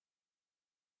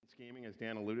scheming, as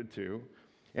Dan alluded to,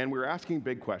 and we were asking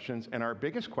big questions. And our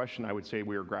biggest question, I would say,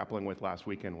 we were grappling with last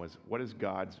weekend was, what is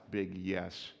God's big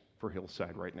yes for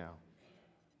Hillside right now?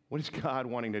 What is God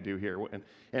wanting to do here?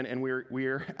 And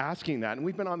we're asking that, and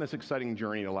we've been on this exciting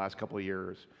journey the last couple of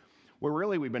years, where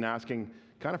really we've been asking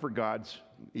kind of for God's,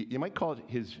 you might call it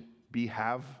His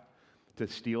behave, to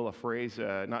steal a phrase,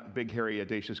 not big, hairy,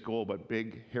 audacious goal, but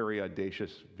big, hairy,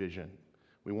 audacious vision.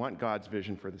 We want God's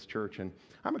vision for this church, and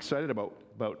I'm excited about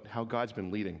how God's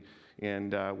been leading.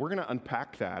 And we're going to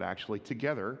unpack that, actually,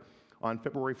 together on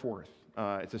February 4th.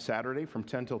 It's a Saturday from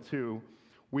 10 till 2.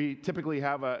 We typically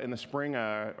have, in the spring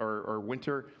or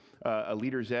winter, a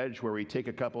Leader's Edge, where we take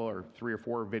a couple or 3 or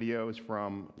 4 videos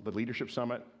from the Leadership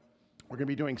Summit. We're going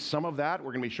to be doing some of that.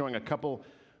 We're going to be showing a couple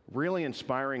really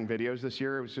inspiring videos this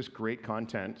year. It was just great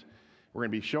content. We're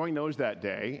going to be showing those that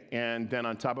day, and then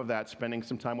on top of that, spending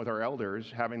some time with our elders,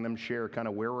 having them share kind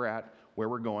of where we're at, where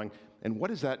we're going, and what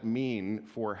does that mean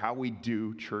for how we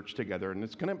do church together. And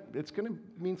it's going to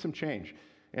mean some change,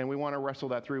 and we want to wrestle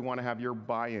that through. We want to have your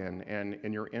buy-in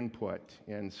and your input.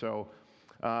 And so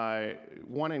I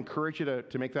want to encourage you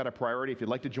to make that a priority. If you'd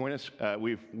like to join us,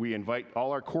 we invite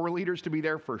all our core leaders to be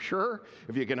there for sure,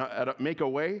 if you can make a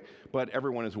way, but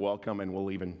everyone is welcome, and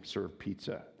we'll even serve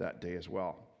pizza that day as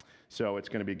well. So it's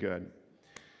going to be good.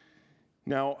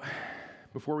 Now,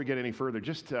 before we get any further,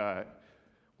 just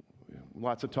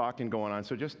lots of talking going on,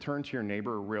 so just turn to your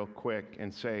neighbor real quick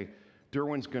and say,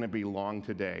 Durwin's going to be long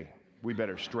today. We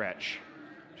better stretch.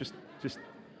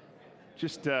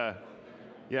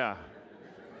 Yeah.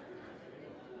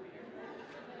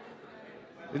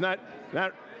 Isn't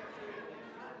that?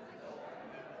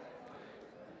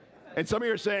 And some of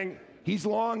you are saying, he's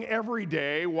long every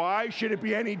day. Why should it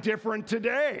be any different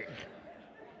today?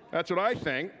 That's what I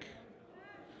think.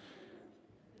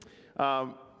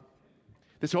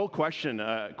 This whole question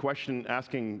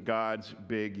asking God's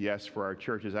big yes for our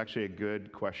church is actually a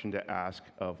good question to ask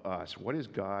of us. What is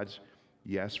God's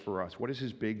yes for us? What is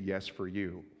His big yes for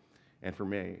you and for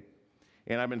me?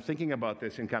 And I've been thinking about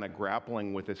this and kind of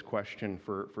grappling with this question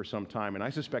for some time. And I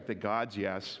suspect that God's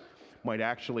yes might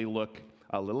actually look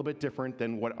a little bit different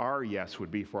than what our yes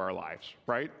would be for our lives,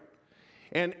 right?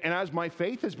 And as my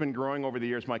faith has been growing over the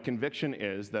years, my conviction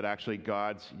is that actually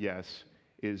God's yes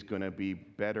is going to be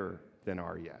better than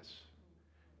our yes.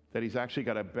 That He's actually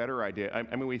got a better idea.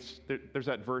 I mean, there's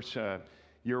that verse,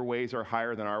 your ways are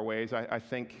higher than our ways. I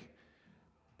think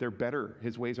they're better.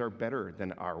 His ways are better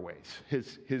than our ways.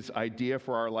 His idea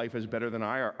for our life is better than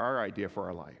our idea for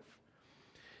our life.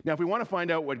 Now, if we want to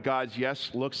find out what God's yes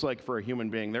looks like for a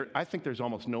human being, I think there's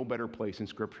almost no better place in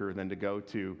Scripture than to go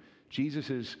to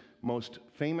Jesus' most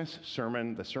famous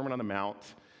sermon, the Sermon on the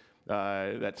Mount,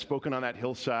 that's spoken on that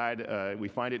hillside. We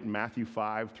find it in Matthew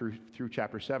 5 through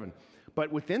chapter 7.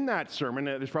 But within that sermon,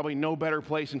 there's probably no better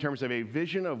place in terms of a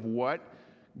vision of what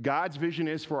God's vision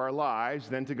is for our lives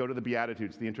than to go to the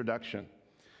Beatitudes, the introduction.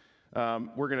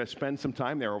 We're going to spend some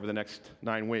time there over the next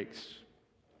 9 weeks.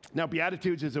 Now,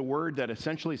 Beatitudes is a word that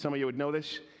essentially, some of you would know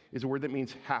this, is a word that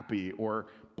means happy or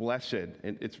blessed.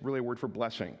 And it's really a word for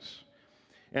blessings.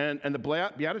 And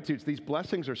the Beatitudes, these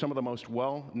blessings are some of the most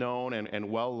well-known and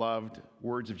well-loved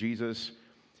words of Jesus.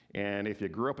 And if you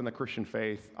grew up in the Christian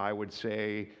faith, I would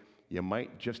say you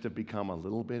might just have become a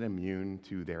little bit immune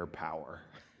to their power.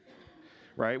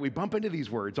 Right? We bump into these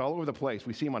words all over the place.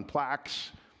 We see them on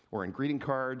plaques or in greeting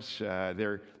cards.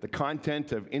 They're the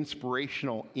content of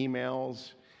inspirational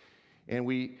emails. And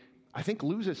we, I think,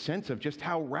 lose a sense of just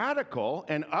how radical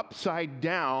and upside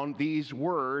down these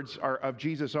words of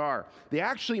Jesus are. They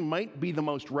actually might be the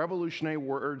most revolutionary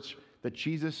words that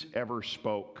Jesus ever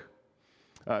spoke.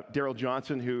 Darrell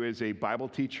Johnson, who is a Bible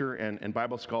teacher and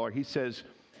Bible scholar, he says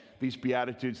these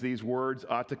Beatitudes, these words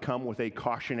ought to come with a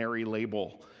cautionary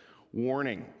label.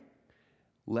 Warning,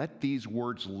 let these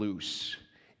words loose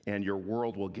and your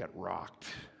world will get rocked.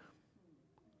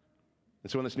 And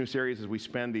so in this new series, as we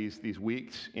spend these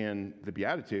weeks in the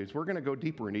Beatitudes, we're going to go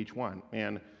deeper in each one.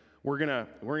 And we're going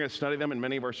to study them in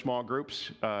many of our small groups.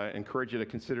 Encourage you to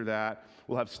consider that.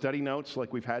 We'll have study notes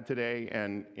like we've had today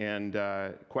and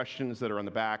questions that are on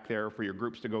the back there for your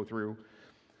groups to go through.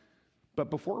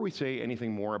 But before we say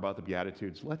anything more about the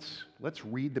Beatitudes, let's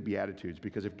read the Beatitudes,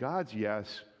 because if God's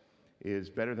yes is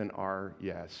better than our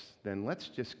yes, then let's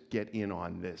just get in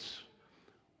on this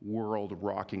world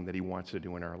rocking that He wants to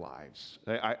do in our lives.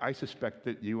 I suspect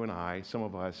that you and I, some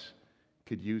of us,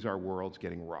 could use our worlds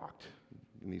getting rocked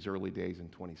in these early days in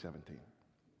 2017.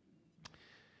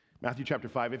 Matthew chapter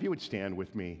 5, if you would stand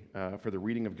with me for the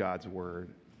reading of God's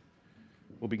word.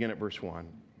 We'll begin at verse 1.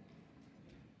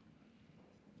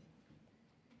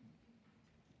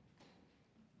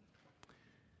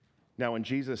 Now, when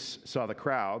Jesus saw the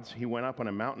crowds, he went up on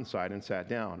a mountainside and sat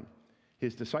down.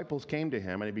 His disciples came to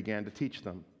him, and he began to teach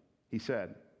them. He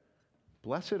said,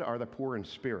 "Blessed are the poor in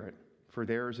spirit, for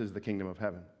theirs is the kingdom of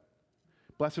heaven.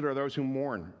 Blessed are those who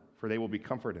mourn, for they will be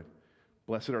comforted.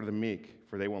 Blessed are the meek,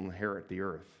 for they will inherit the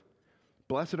earth.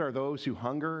 Blessed are those who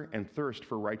hunger and thirst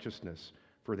for righteousness,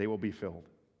 for they will be filled.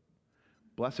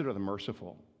 Blessed are the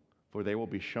merciful, for they will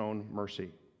be shown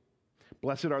mercy.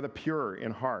 Blessed are the pure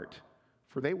in heart,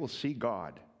 for they will see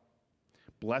God.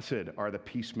 Blessed are the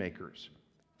peacemakers,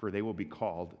 for they will be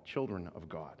called children of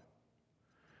God.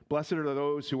 Blessed are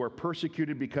those who are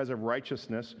persecuted because of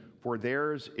righteousness, for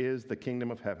theirs is the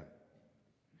kingdom of heaven.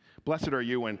 Blessed are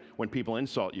you when people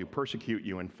insult you, persecute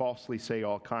you, and falsely say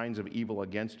all kinds of evil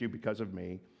against you because of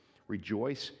me.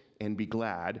 Rejoice and be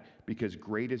glad, because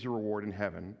great is your reward in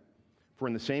heaven. For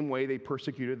in the same way they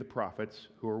persecuted the prophets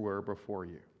who were before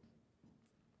you."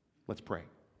 Let's pray.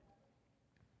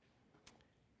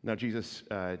 Now, Jesus,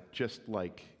 just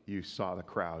like you saw the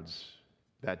crowds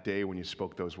that day when you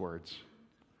spoke those words,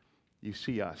 you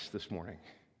see us this morning.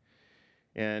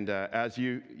 And as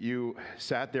you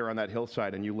sat there on that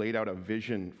hillside and you laid out a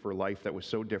vision for life that was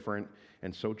so different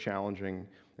and so challenging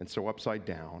and so upside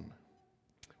down,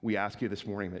 we ask you this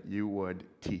morning that you would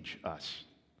teach us.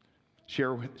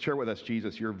 Share with us,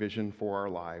 Jesus, your vision for our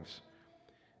lives,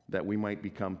 that we might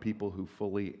become people who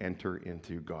fully enter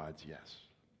into God's yes.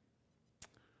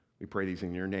 We pray these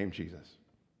in your name, Jesus.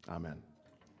 Amen.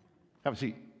 Have a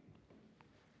seat.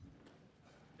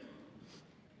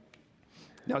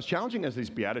 Now, as challenging as these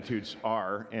Beatitudes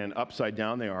are and upside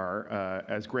down they are,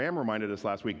 as Graham reminded us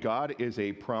last week, God is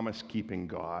a promise-keeping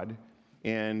God,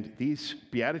 and these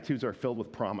Beatitudes are filled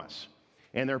with promise.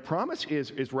 And their promise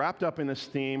is wrapped up in this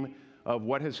theme of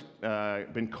what has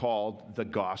been called the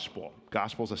gospel.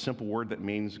 Gospel is a simple word that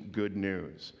means good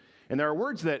news. And there are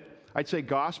words that I'd say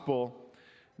gospel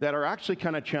that are actually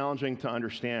kind of challenging to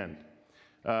understand.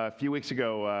 A few weeks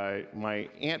ago, my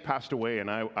aunt passed away, and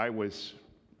I was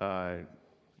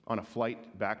on a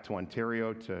flight back to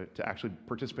Ontario to actually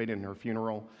participate in her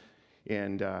funeral.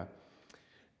 And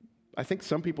I think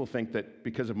some people think that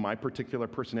because of my particular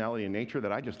personality and nature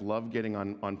that I just love getting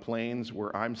on planes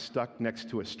where I'm stuck next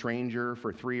to a stranger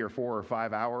for 3 or 4 or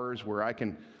 5 hours, where I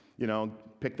can,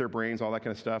 pick their brains, all that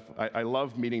kind of stuff. I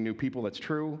love meeting new people, that's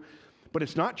true. But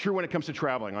it's not true when it comes to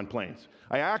traveling on planes.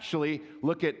 I actually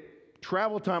look at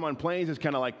travel time on planes as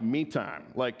kind of like me time.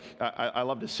 Like, I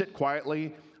love to sit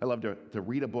quietly. I love to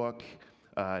read a book,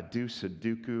 do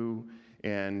Sudoku,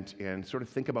 and sort of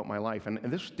think about my life. And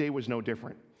this day was no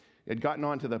different. I'd gotten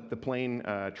onto the plane,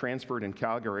 transferred in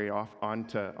Calgary off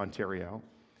onto Ontario.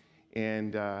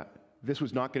 And this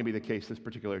was not going to be the case this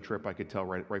particular trip, I could tell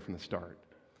right from the start.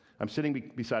 I'm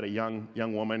sitting beside a young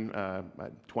woman, a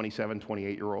 27,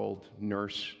 28-year-old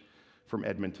nurse from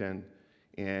Edmonton,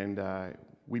 and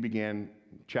we began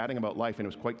chatting about life, and it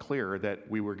was quite clear that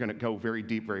we were going to go very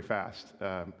deep very fast.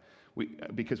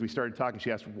 Because we started talking,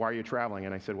 she asked, "Why are you traveling?"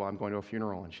 And I said, "Well, I'm going to a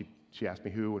funeral." And she asked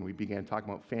me who, and we began talking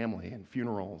about family and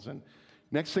funerals. And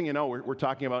next thing you know, we're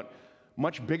talking about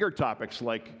much bigger topics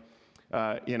like,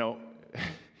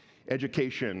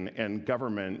 education and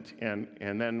government, and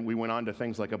then we went on to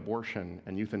things like abortion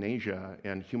and euthanasia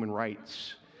and human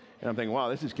rights. And I'm thinking, wow,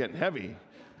 this is getting heavy.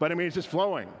 But I mean, it's just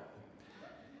flowing.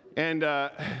 And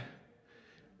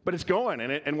but it's going,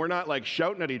 and we're not like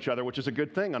shouting at each other, which is a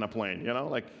good thing on a plane,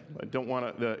 Like, I don't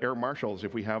want the air marshals,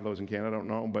 if we have those in Canada, I don't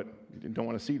know, but don't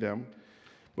want to see them.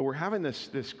 But we're having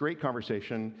this great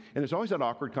conversation, and there's always that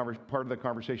awkward part of the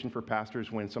conversation for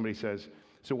pastors when somebody says,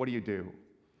 "So what do you do?"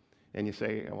 And you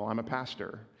say, "Well, I'm a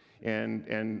pastor."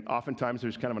 And oftentimes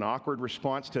there's kind of an awkward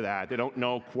response to that. They don't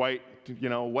know quite,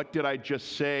 what did I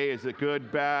just say? Is it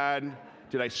good, bad?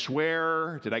 Did I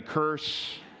swear? Did I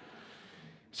curse?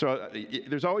 So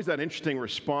there's always that interesting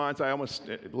response. I almost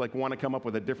want to come up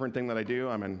with a different thing that I do.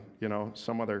 I'm in,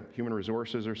 some other human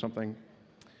resources or something.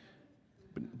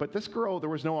 But this girl, there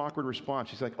was no awkward response.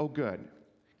 She's like, "Oh, good,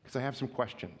 because I have some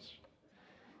questions."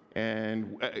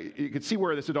 And you could see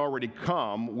where this had already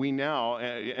come. We now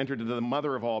entered into the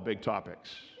mother of all big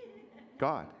topics.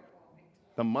 God,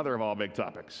 the mother of all big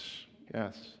topics,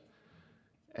 yes.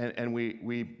 And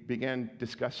we began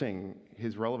discussing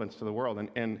his relevance to the world.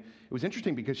 And it was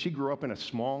interesting because she grew up in a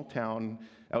small town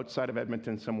outside of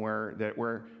Edmonton somewhere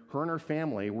where her and her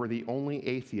family were the only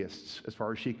atheists, as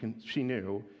far as she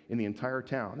knew, in the entire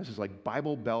town. This is like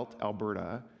Bible Belt,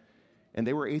 Alberta, and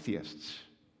they were atheists.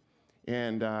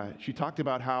 And she talked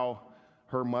about how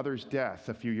her mother's death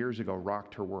a few years ago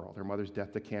rocked her world, her mother's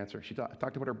death to cancer. She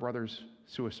talked about her brother's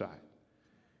suicide.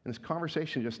 And this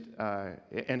conversation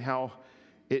and how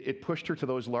it pushed her to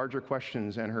those larger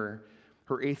questions, and her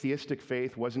atheistic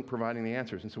faith wasn't providing the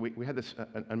answers. And so we had this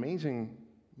an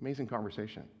amazing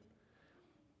conversation.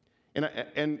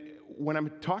 And when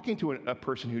I'm talking to a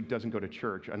person who doesn't go to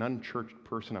church, an unchurched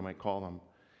person, I might call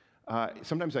them,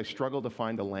 sometimes I struggle to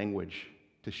find the language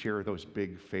to share those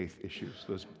big faith issues.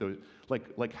 Those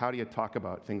like how do you talk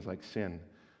about things like sin,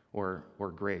 or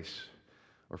grace,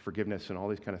 or forgiveness, and all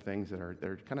these kind of things that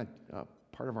are kind of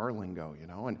part of our lingo, you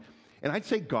know? And I'd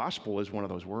say gospel is one of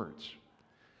those words.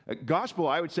 Gospel,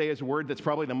 I would say, is a word that's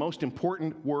probably the most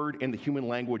important word in the human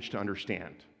language to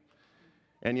understand.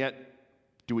 And yet,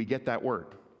 do we get that word?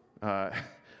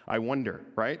 I wonder,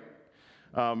 right?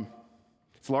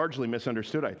 It's largely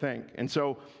misunderstood, I think. And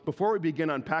so, before we begin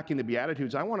unpacking the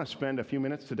Beatitudes, I want to spend a few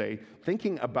minutes today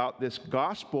thinking about this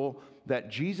gospel that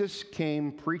Jesus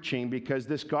came preaching, because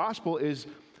this gospel is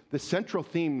the central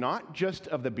theme, not just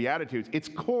of the Beatitudes. It's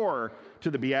core to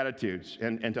the Beatitudes,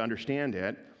 and to understand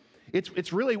it.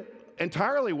 It's really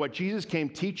entirely what Jesus came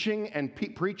teaching and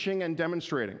preaching and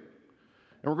demonstrating.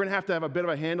 And we're going to have a bit of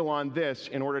a handle on this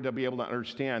in order to be able to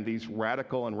understand these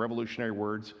radical and revolutionary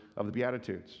words of the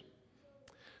Beatitudes.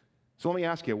 So let me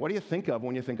ask you, what do you think of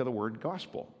when you think of the word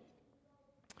gospel?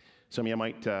 Some of you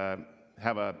might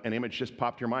have an image just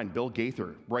pop to your mind. Bill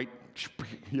Gaither, right?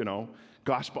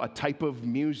 Gospel, a type of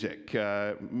music,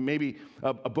 maybe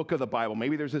a book of the Bible.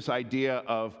 Maybe there's this idea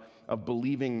of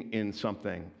believing in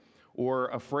something. Or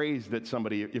a phrase that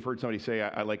you've heard somebody say,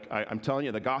 I'm telling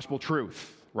you the gospel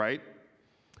truth, right?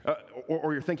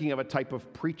 Or you're thinking of a type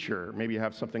of preacher. Maybe you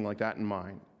have something like that in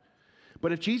mind.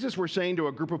 But if Jesus were saying to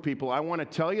a group of people, I want to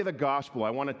tell you the gospel,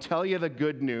 I want to tell you the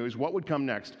good news, what would come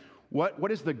next?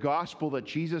 What is the gospel that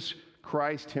Jesus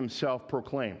Christ himself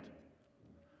proclaimed?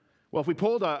 Well, if we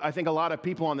polled, I think, a lot of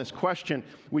people on this question,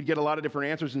 we'd get a lot of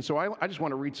different answers. And so I just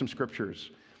want to read some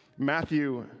scriptures.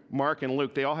 Matthew, Mark, and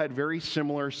Luke, they all had very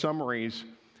similar summaries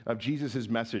of Jesus'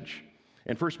 message.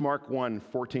 And first, Mark 1,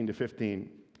 14 to 15,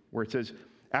 where it says,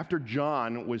 after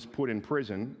John was put in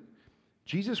prison,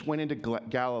 Jesus went into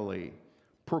Galilee,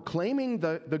 proclaiming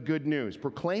the good news,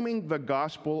 proclaiming the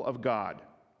gospel of God.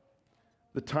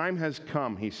 The time has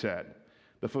come, he said.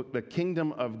 The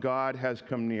kingdom of God has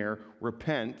come near.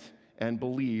 Repent and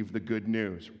believe the good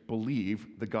news. Believe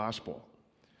the gospel.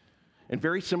 And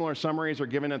very similar summaries are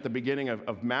given at the beginning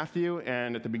of Matthew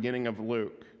and at the beginning of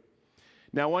Luke.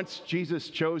 Now, once Jesus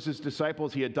chose his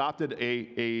disciples, he adopted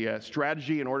a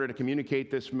strategy in order to communicate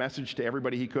this message to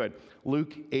everybody he could.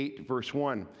 Luke 8, verse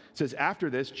 1 says, after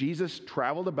this, Jesus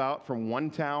traveled about from one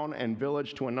town and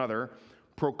village to another,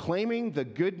 proclaiming the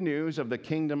good news of the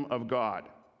kingdom of God.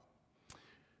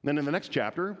 Then in the next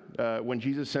chapter, when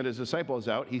Jesus sent his disciples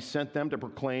out, he sent them to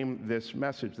proclaim this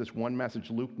message, this one message,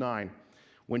 Luke 9.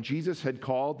 When Jesus had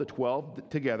called the 12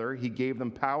 together, he gave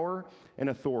them power and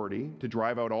authority to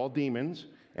drive out all demons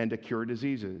and to cure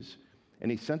diseases. And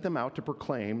he sent them out to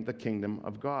proclaim the kingdom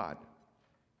of God.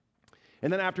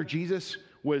 And then after Jesus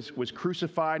was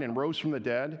crucified and rose from the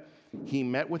dead, he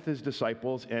met with his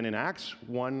disciples. And in Acts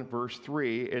 1, verse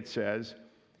 3, it says,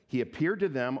 he appeared to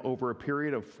them over a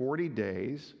period of 40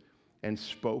 days and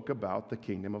spoke about the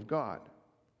kingdom of God.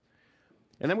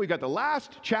 And then we've got the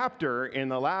last chapter in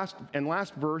the last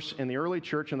verse in the early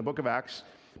church in the book of Acts.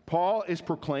 Paul is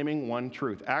proclaiming one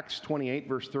truth. Acts 28,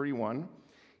 verse 31.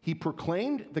 He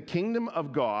proclaimed the kingdom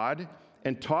of God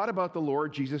and taught about the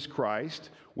Lord Jesus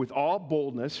Christ with all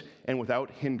boldness and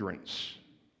without hindrance.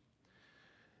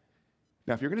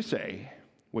 Now, if you're going to say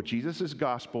what Jesus'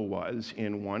 gospel was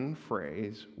in one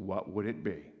phrase, what would it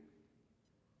be?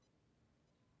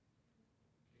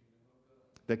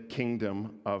 The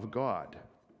kingdom of God.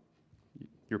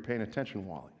 You're paying attention,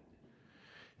 Wally.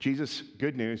 Jesus'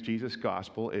 good news, Jesus'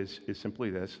 gospel is simply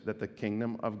this, that the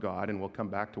kingdom of God, and we'll come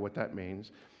back to what that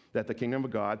means, that the kingdom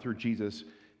of God through Jesus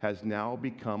has now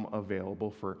become available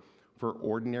for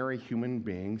ordinary human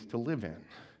beings to live in.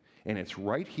 And it's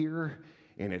right here,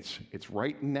 and it's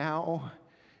right now,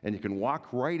 and you can walk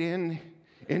right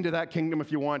into that kingdom if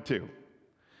you want to.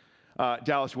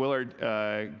 Dallas Willard,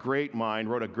 great mind,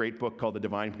 wrote a great book called The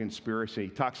Divine Conspiracy. He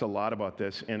talks a lot about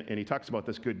this, and he talks about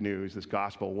this good news, this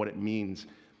gospel, what it means,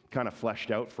 kind of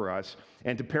fleshed out for us.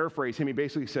 And to paraphrase him, he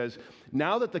basically says,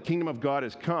 now that the kingdom of God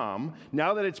has come,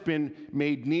 now that it's been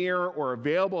made near or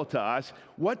available to us,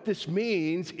 what this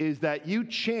means is that you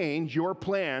change your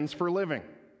plans for living.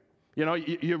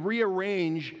 You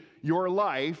rearrange your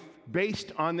life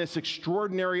based on this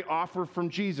extraordinary offer from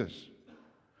Jesus.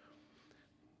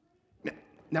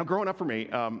 Now, growing up for me,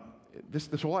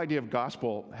 this whole idea of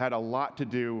gospel had a lot to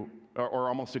do, or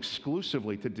almost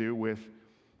exclusively to do with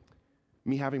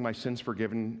me having my sins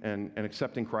forgiven and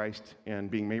accepting Christ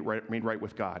and being made right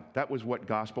with God. That was what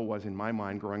gospel was in my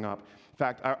mind growing up. In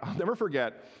fact, I'll never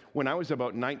forget, when I was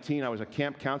about 19, I was a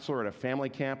camp counselor at a family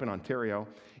camp in Ontario,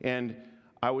 and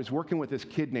I was working with this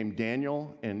kid named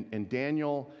Daniel, and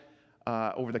Daniel,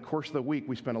 over the course of the week,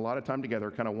 we spent a lot of time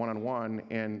together, kind of one-on-one,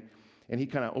 and he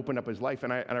kind of opened up his life,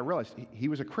 and I realized he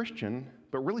was a Christian,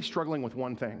 but really struggling with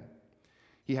one thing.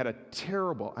 He had a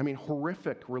terrible,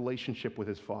 horrific relationship with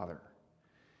his father.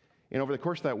 And over the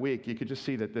course of that week, you could just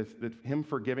see that him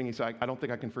forgiving, he's like, I don't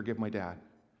think I can forgive my dad.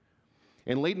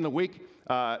 And late in the week,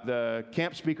 the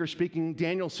camp speaker speaking,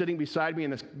 Daniel sitting beside me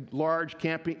in this large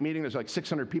camp meeting. There's like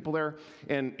 600 people there.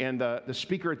 And the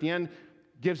speaker at the end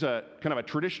gives a kind of a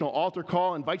traditional altar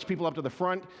call, invites people up to the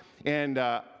front. And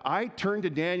I turned to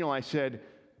Daniel. I said,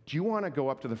 do you want to go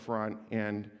up to the front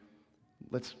and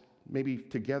let's maybe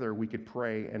together we could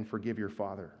pray and forgive your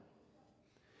father?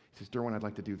 He says, Durwin, I'd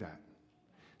like to do that.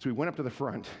 So we went up to the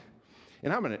front,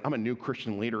 and I'm a new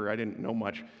Christian leader. I didn't know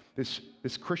much. This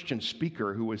Christian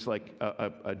speaker, who was like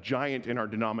a giant in our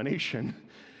denomination,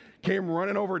 came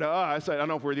running over to us. I don't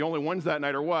know if we were the only ones that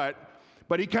night or what,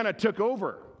 but he kind of took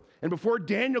over. And before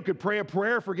Daniel could pray a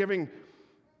prayer forgiving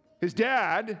his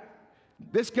dad,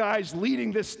 this guy's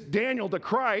leading this Daniel to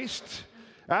Christ,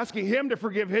 asking him to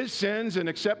forgive his sins and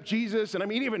accept Jesus.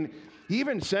 And he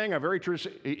even sang a very true,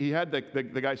 he had the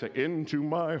guy say, into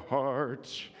my heart,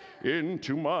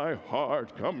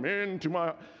 come into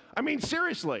my,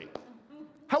 seriously,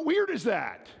 how weird is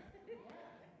that?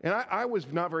 And I was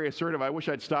not very assertive. I wish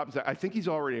I'd stopped and said, I think he's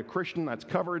already a Christian, that's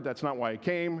covered, that's not why I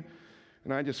came.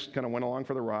 And I just kind of went along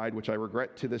for the ride, which I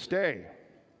regret to this day.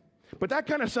 But that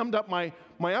kind of summed up my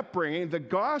upbringing. The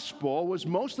gospel was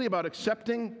mostly about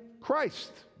accepting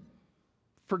Christ,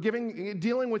 forgiving,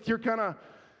 dealing with your kind of,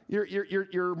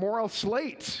 your moral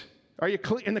slate. Are you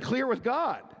in the clear with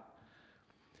God?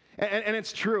 And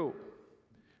it's true.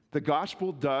 The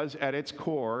gospel does, at its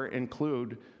core,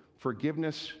 include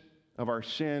forgiveness of our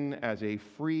sin as a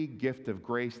free gift of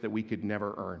grace that we could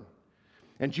never earn.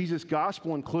 And Jesus'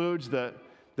 gospel includes the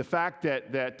fact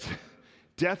that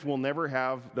death will never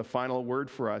have the final word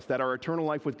for us, that our eternal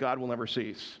life with God will never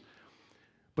cease.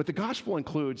 But the gospel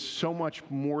includes so much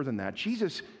more than that.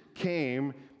 Jesus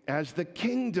came as the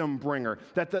kingdom bringer,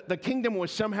 that the kingdom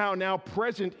was somehow now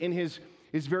present in his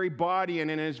very body and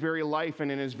in his very life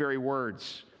and in his very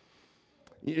words.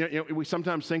 We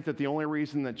sometimes think that the only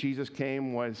reason that Jesus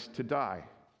came was to die,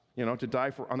 to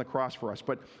die on the cross for us.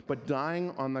 But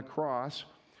dying on the cross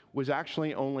was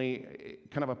actually only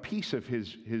kind of a piece of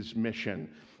his mission.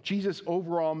 Jesus'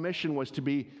 overall mission was to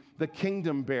be the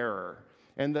kingdom bearer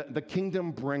and the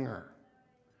kingdom bringer.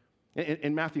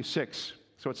 In Matthew 6,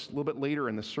 so it's a little bit later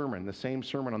in the sermon, the same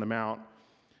Sermon on the Mount,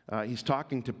 he's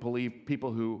talking to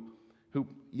people who,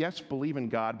 yes, believe in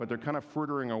God, but they're kind of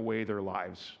frittering away their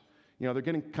lives. They're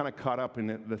getting kind of caught up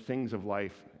in the things of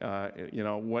life.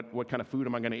 What kind of food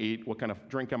am I going to eat? What kind of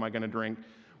drink am I going to drink?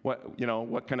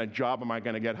 What kind of job am I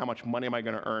going to get? How much money am I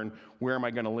going to earn? Where am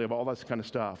I going to live? All this kind of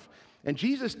stuff. And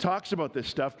Jesus talks about this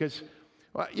stuff because,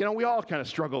 we all kind of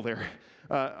struggle there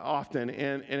often,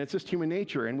 and it's just human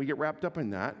nature, and we get wrapped up in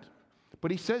that.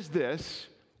 But he says this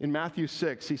in Matthew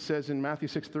 6. He says in Matthew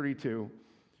 6:32,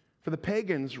 for the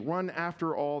pagans run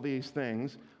after all these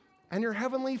things, and your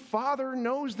heavenly Father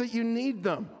knows that you need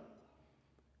them.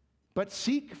 But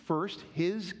seek first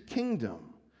his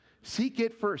kingdom. Seek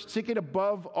it first. Seek it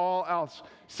above all else.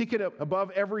 Seek it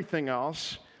above everything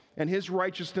else, and his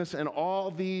righteousness, and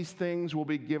all these things will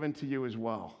be given to you as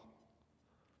well.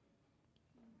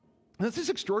 This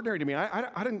is extraordinary to me.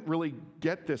 I didn't really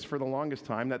get this for the longest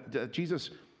time, that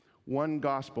Jesus' one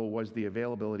gospel was the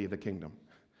availability of the kingdom.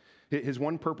 His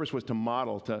one purpose was to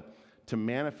model, to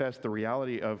manifest the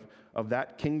reality of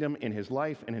that kingdom in his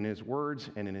life and in his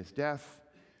words and in his death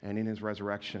and in his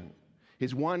resurrection.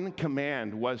 His one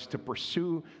command was to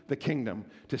pursue the kingdom,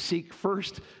 to seek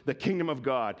first the kingdom of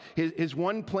God. His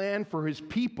one plan for his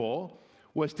people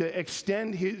was to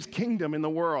extend his kingdom in the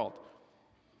world.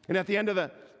 And at the end of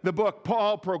the book,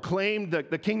 Paul proclaimed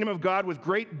the kingdom of God with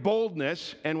great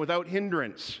boldness and without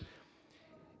hindrance.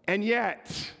 And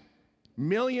yet,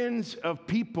 millions of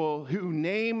people who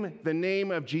name the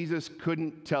name of Jesus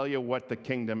couldn't tell you what the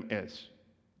kingdom is.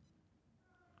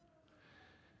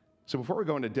 So before we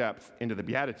go into depth into the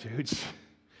Beatitudes,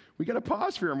 we got to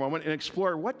pause for a moment and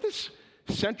explore what this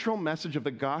central message of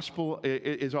the gospel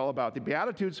is all about. The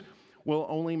Beatitudes will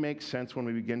only make sense when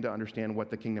we begin to understand what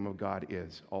the kingdom of God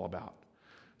is all about.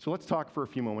 So let's talk for a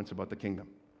few moments about the kingdom.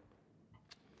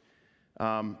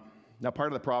 Now, part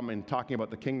of the problem in talking about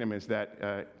the kingdom is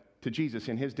that to Jesus,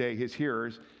 in his day, his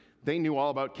hearers, they knew all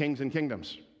about kings and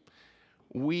kingdoms.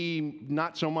 We,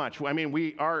 not so much. I mean,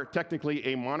 we are technically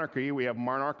a monarchy. We have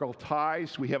monarchical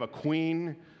ties. We have a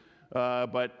queen,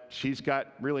 but she's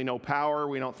got really no power.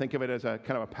 We don't think of it as a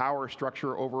kind of a power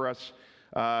structure over us.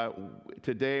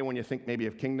 Today, when you think maybe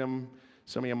of kingdom,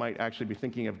 some of you might actually be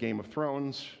thinking of Game of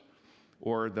Thrones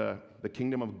or the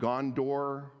kingdom of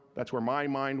Gondor. That's where my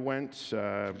mind went.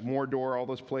 Mordor, all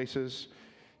those places,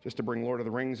 just to bring Lord of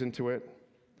the Rings into it.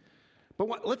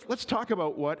 But let's talk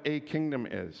about what a kingdom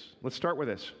is. Let's start with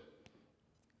this.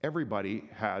 Everybody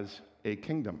has a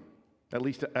kingdom. At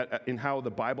least in how the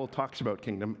Bible talks about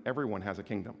kingdom, everyone has a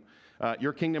kingdom.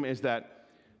 Your kingdom is that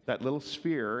little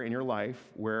sphere in your life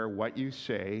where what you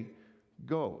say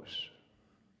goes.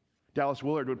 Dallas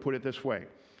Willard would put it this way.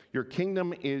 Your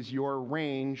kingdom is your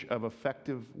range of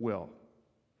effective will.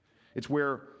 It's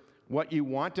where what you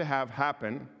want to have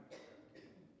happen,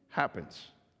 happens.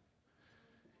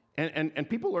 And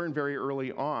people learn very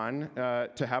early on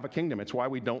to have a kingdom. It's why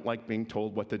we don't like being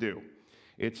told what to do.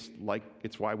 It's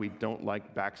why we don't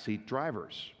like backseat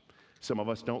drivers. Some of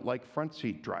us don't like front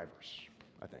seat drivers,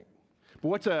 I think. But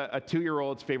what's a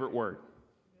 2-year-old's favorite word?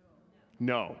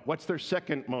 No. What's their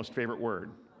second most favorite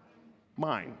word?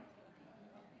 Mine.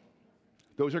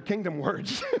 Those are kingdom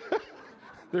words.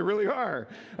 They really are.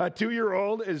 A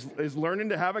 2-year-old is learning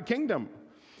to have a kingdom.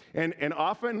 And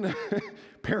often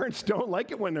parents don't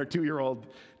like it when their 2-year-old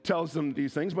tells them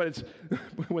these things, but it's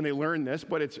when they learn this,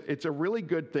 but it's a really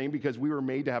good thing because we were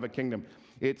made to have a kingdom.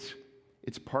 It's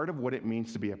part of what it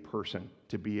means to be a person,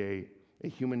 to be a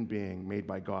human being made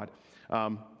by God.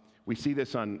 We see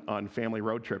this on family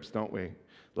road trips, don't we?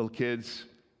 Little kids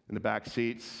in the back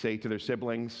seats say to their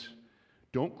siblings,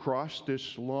 "Don't cross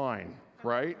this line,"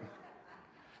 right?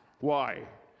 Why?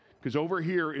 Because over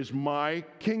here is my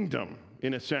kingdom,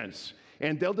 in a sense.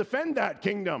 And they'll defend that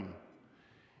kingdom.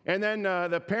 And then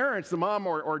the parents, the mom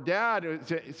or dad,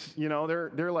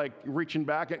 they're like reaching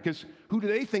back at, because who do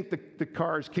they think the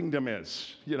car's kingdom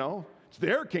is? It's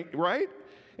their king, right?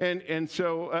 And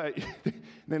so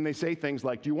then they say things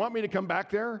like, "Do you want me to come back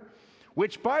there?"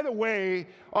 Which, by the way,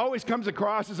 always comes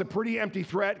across as a pretty empty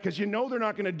threat because they're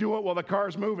not going to do it while the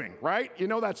car's moving, right?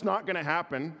 That's not going to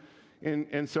happen.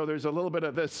 And so there's a little bit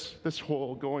of this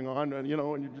whole going on, and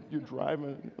you're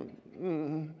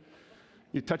driving.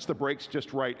 You touch the brakes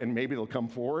just right, and maybe they'll come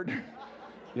forward.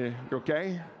 You're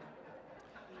okay?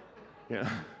 Yeah.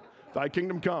 Thy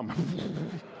kingdom come.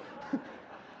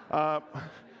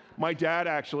 My dad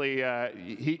actually,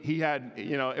 he had,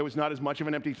 it was not as much of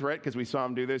an empty threat because we saw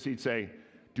him do this. He'd say,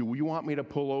 "Do you want me to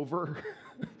pull over?"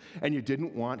 And you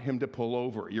didn't want him to pull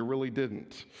over. You really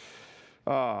didn't.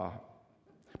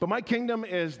 But my kingdom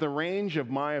is the range of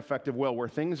my effective will, where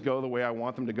things go the way I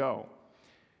want them to go.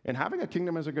 And having a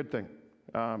kingdom is a good thing.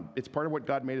 It's part of what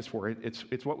God made us for.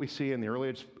 It's what we see in the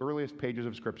earliest pages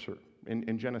of Scripture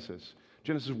in Genesis.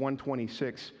 Genesis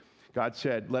 1:26, God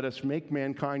said, "Let us make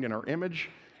mankind in our image,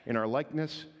 in our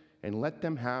likeness, and let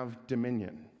them have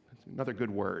dominion." That's another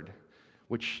good word,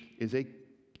 which is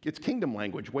it's kingdom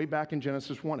language way back in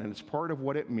Genesis 1, and it's part of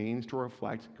what it means to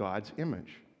reflect God's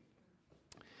image.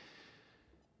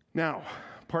 Now,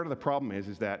 part of the problem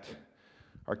is that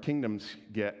our kingdoms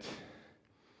get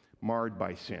marred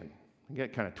by sin. They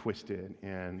get kind of twisted,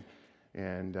 and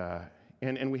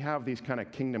we have these kind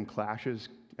of kingdom clashes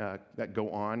that go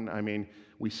on. I mean,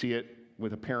 we see it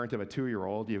with a parent of a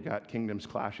 2-year-old. You've got kingdoms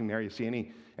clashing there. You see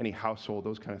any household,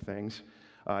 those kind of things.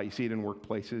 You see it in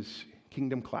workplaces,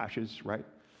 kingdom clashes, right?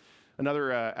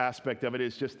 Another aspect of it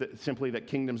is just simply that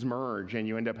kingdoms merge, and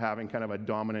you end up having kind of a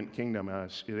dominant kingdom.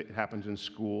 It happens in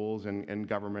schools and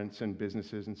governments and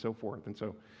businesses and so forth. And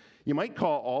so you might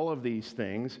call all of these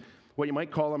things, what you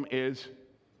might call them is,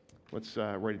 let's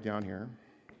write it down here.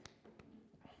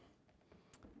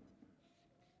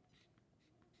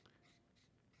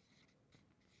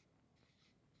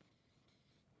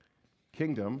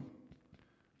 Kingdom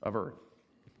of earth.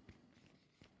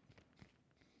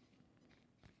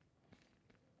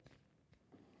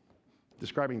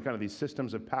 Describing kind of these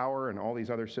systems of power and all these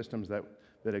other systems that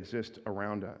exist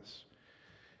around us.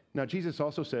 Now, Jesus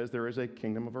also says there is a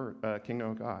kingdom of earth, kingdom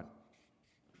of God.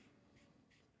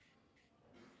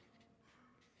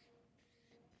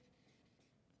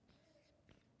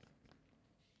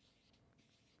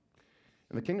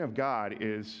 And the kingdom of God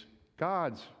is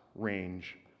God's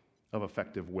range of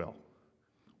effective will,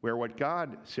 where what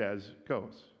God says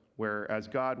goes, where as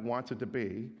God wants it to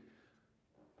be,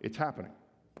 it's happening.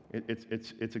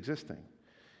 It's existing.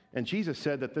 And Jesus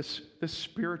said that this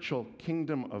spiritual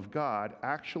kingdom of God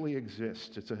actually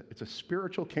exists. It's a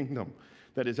spiritual kingdom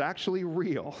that is actually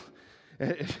real.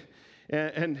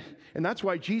 And that's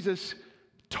why Jesus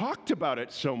talked about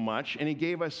it so much, and he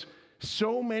gave us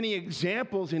so many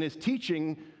examples in his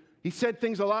teaching. He said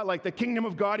things a lot like the kingdom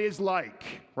of God is like,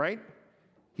 right?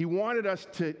 He wanted us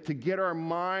to get our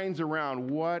minds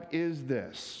around what is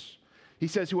this. He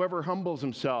says whoever humbles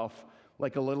himself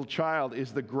like a little child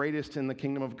is the greatest in the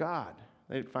kingdom of God.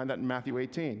 They find that in Matthew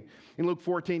 18. In Luke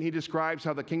 14, he describes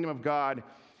how the kingdom of God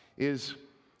is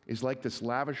like this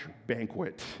lavish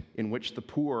banquet in which the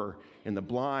poor and the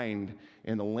blind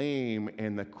and the lame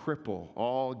and the cripple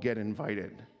all get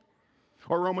invited.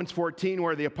 Or Romans 14,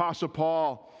 where the Apostle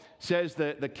Paul says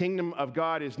that the kingdom of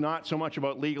God is not so much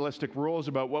about legalistic rules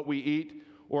about what we eat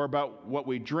or about what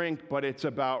we drink, but it's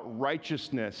about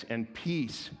righteousness and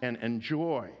peace and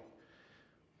joy.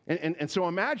 And so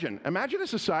imagine a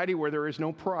society where there is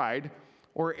no pride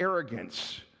or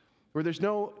arrogance, where there's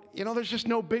just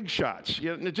no big shots,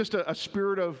 just a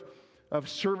spirit of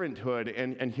servanthood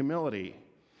and humility.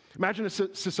 Imagine a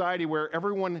society where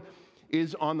everyone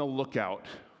is on the lookout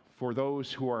for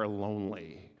those who are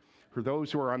lonely, for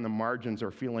those who are on the margins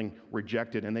or feeling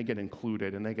rejected, and they get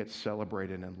included and they get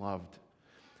celebrated and loved.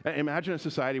 Imagine a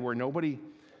society where nobody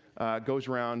goes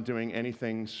around doing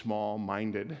anything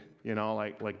small-minded,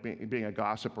 like being a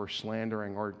gossip or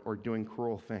slandering or doing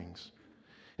cruel things.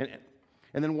 And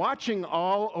then watching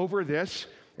all over this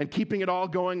and keeping it all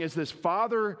going is this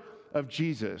Father of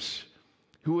Jesus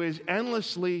who is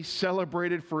endlessly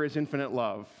celebrated for his infinite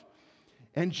love.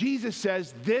 And Jesus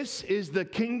says, this is the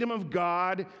kingdom of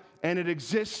God, and it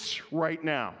exists right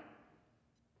now.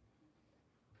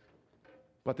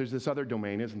 But there's this other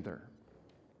domain, isn't there?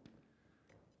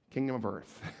 Kingdom of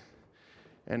earth.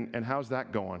 And how's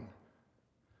that going?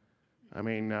 I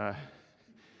mean,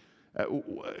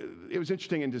 it was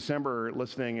interesting in December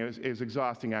listening. It was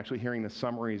exhausting actually hearing the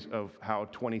summaries of how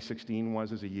 2016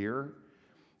 was as a year.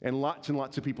 And lots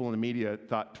of people in the media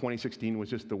thought 2016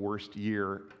 was just the worst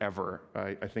year ever.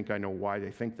 I think I know why they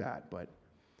think that, but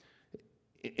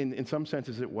in some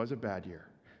senses, it was a bad year.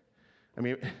 I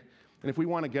mean, and if we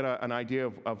want to get an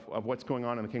idea of what's going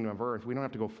on in the kingdom of earth, we don't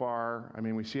have to go far. I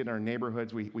mean, we see it in our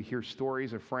neighborhoods. We hear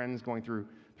stories of friends going through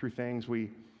things.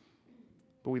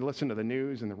 But we listen to the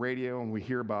news and the radio, and we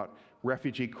hear about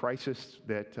refugee crisis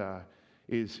that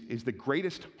is the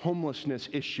greatest homelessness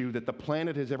issue that the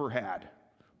planet has ever had.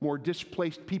 More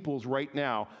displaced peoples right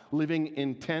now living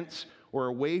in tents or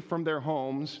away from their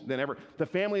homes than ever. The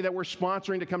family that we're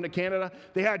sponsoring to come to Canada,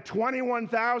 they had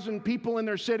 21,000 people in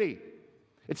their city.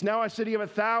 It's now a city of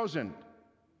 1,000.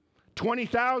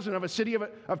 20,000 of a city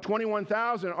of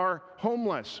 21,000 are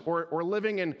homeless or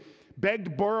living in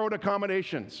begged, borrowed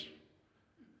accommodations.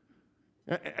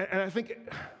 And I think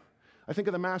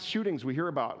of the mass shootings we hear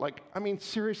about.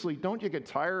 Seriously, don't you get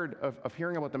tired of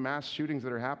hearing about the mass shootings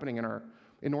that are happening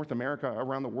in North America,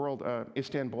 around the world?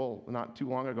 Istanbul, not too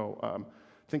long ago.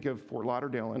 Think of Fort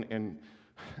Lauderdale and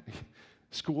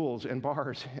schools and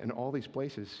bars and all these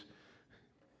places.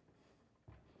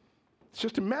 It's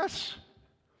just a mess.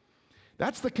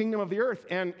 That's the kingdom of the earth.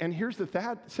 And here's the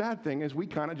sad thing is we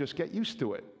kind of just get used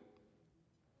to it.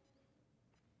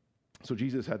 So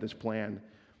Jesus had this plan.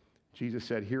 Jesus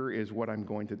said, here is what I'm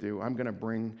going to do. I'm going to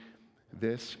bring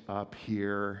this up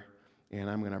here, and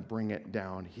I'm going to bring it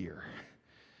down here.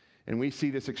 And we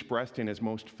see this expressed in his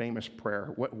most famous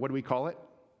prayer. What do we call it?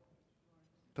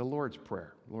 The Lord's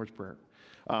Prayer. Lord's Prayer.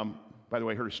 By the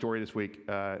way, I heard a story this week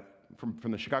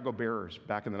from the Chicago Bears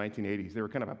back in the 1980s. They were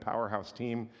kind of a powerhouse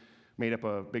team made up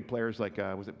of big players like,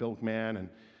 was it Bill McMahon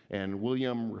and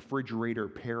William Refrigerator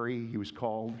Perry, he was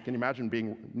called. Can you imagine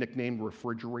being nicknamed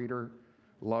Refrigerator?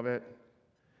 Love it.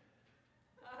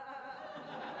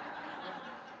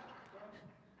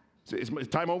 Is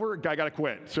time over? Guy got to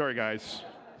quit. Sorry, guys.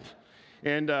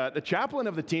 And the chaplain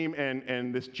of the team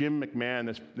and this Jim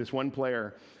McMahon, this one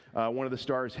player, one of the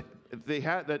stars, they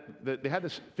had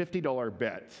this $50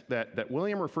 bet that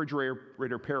William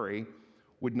Refrigerator Perry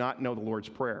would not know the Lord's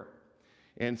Prayer.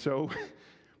 And so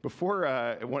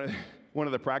before one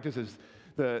of the practices,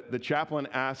 the chaplain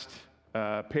asked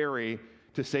Perry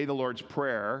to say the Lord's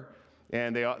Prayer,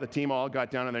 and the team all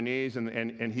got down on their knees,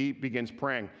 and he begins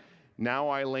praying. Now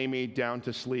I lay me down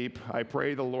to sleep. I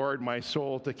pray the Lord my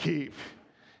soul to keep.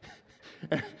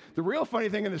 The real funny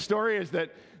thing in the story is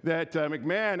that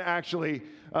McMahon actually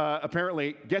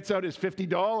apparently gets out his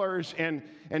 $50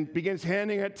 and begins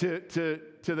handing it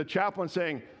to the chaplain,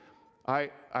 saying,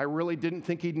 I really didn't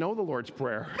think he'd know the Lord's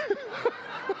Prayer.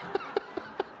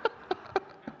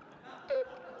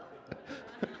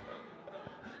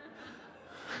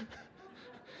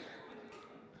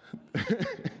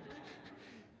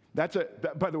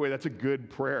 By the way, that's a good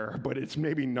prayer, but it's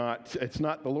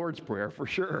not the Lord's Prayer for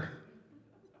sure.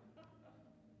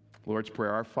 Lord's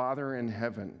Prayer, our Father in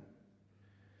heaven,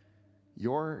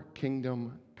 your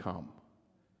kingdom come.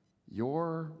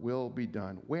 Your will be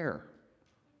done. Where?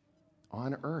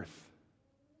 On earth.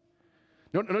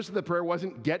 Notice that the prayer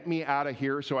wasn't, get me out of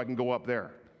here so I can go up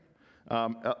there.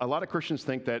 A lot of Christians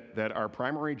think that our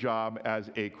primary job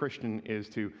as a Christian is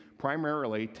to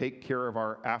primarily take care of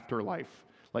our afterlife,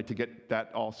 like to get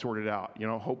that all sorted out,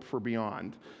 hope for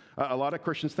beyond. A lot of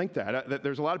Christians think that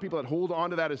there's a lot of people that hold on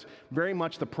to that as very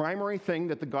much the primary thing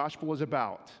that the gospel is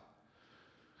about.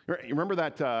 You remember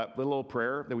that little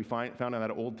prayer that we found on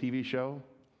that old TV show,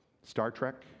 Star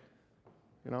Trek?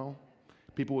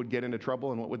 People would get into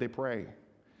trouble, and what would they pray?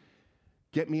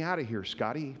 Get me out of here,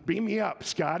 Scotty. Beam me up,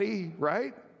 Scotty,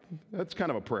 right? That's kind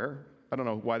of a prayer. I don't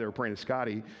know why they were praying to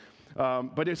Scotty.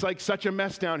 But it's like such a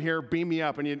mess down here, beam me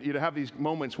up. And you'd have these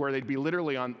moments where they'd be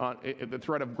literally on the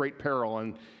threat of great peril,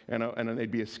 and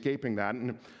they'd be escaping that.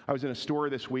 And I was in a store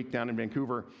this week down in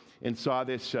Vancouver and saw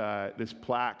this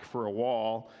plaque for a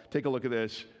wall. Take a look at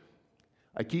this.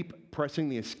 I keep pressing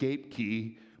the escape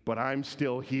key, but I'm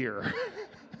still here.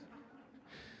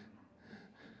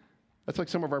 That's like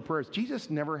some of our prayers. Jesus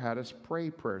never had us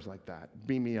pray prayers like that.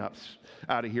 Beam me up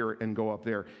out of here and go up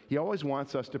there. He always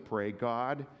wants us to pray,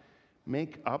 God,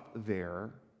 make up there,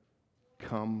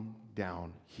 come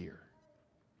down here.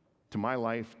 To my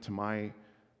life, to my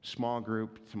small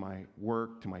group, to my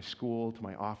work, to my school, to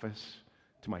my office,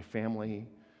 to my family,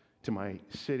 to my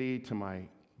city, to my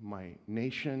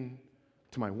nation,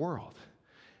 to my world.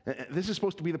 This is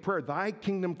supposed to be the prayer. Thy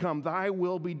kingdom come, thy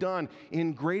will be done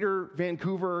in greater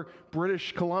Vancouver,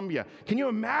 British Columbia. Can you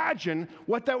imagine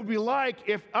what that would be like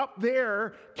if up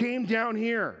there came down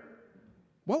here?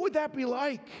 What would that be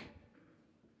like?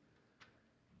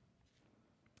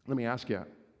 Let me ask you, do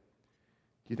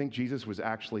you think Jesus was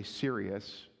actually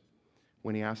serious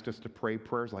when he asked us to pray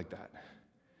prayers like that?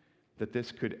 That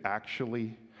this could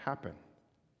actually happen?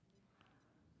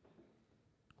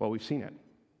 Well, we've seen it.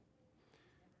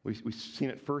 We've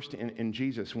seen it first in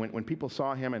Jesus. When people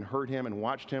saw him and heard him and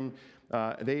watched him,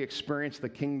 they experienced the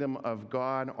kingdom of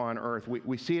God on earth.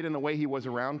 We see it in the way he was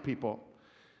around people.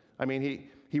 I mean,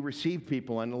 he received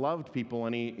people and loved people,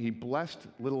 and he blessed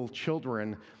little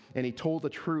children, and he told the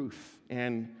truth,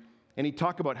 and he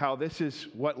talked about how this is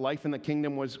what life in the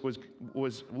kingdom was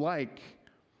like.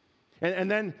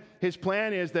 And then his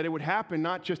plan is that it would happen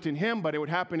not just in him, but it would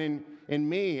happen in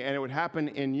me, and it would happen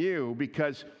in you,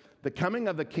 because the coming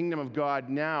of the kingdom of God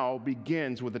now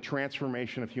begins with the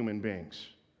transformation of human beings.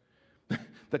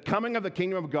 The coming of the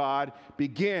kingdom of God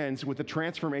begins with the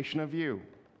transformation of you,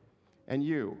 and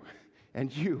you,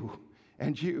 and you,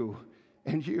 and you,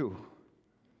 and you.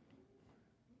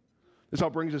 This all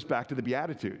brings us back to the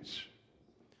Beatitudes,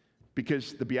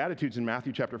 because the Beatitudes in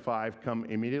Matthew chapter 5 come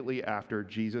immediately after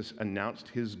Jesus announced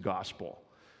his gospel,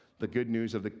 the good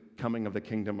news of the coming of the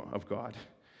kingdom of God.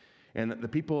 And the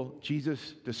people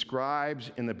Jesus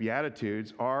describes in the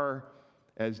Beatitudes are,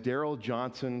 as Darrell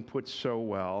Johnson puts so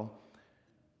well,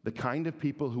 the kind of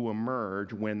people who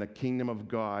emerge when the kingdom of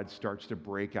God starts to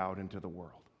break out into the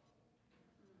world.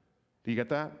 Do you get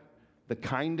that? The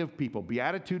kind of people,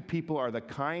 Beatitude people are the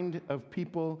kind of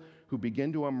people who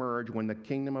begin to emerge when the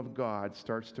kingdom of God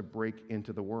starts to break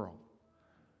into the world.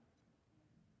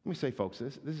 Let me say, folks,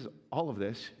 this is all of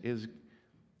this is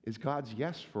God's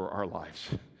yes for our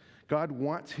lives. God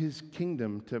wants his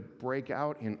kingdom to break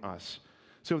out in us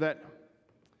so that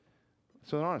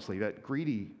honestly, that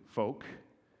greedy folk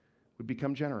would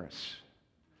become generous,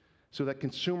 so that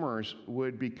consumers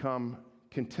would become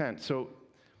content, so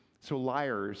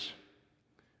liars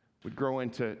would grow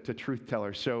into truth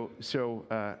tellers,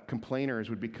 so complainers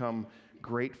would become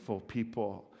grateful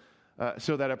people,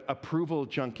 so that approval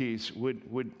junkies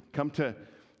would come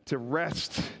to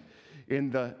rest in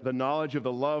the knowledge of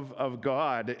the love of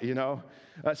God,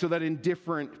 so that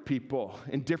indifferent people,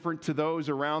 indifferent to those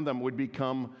around them, would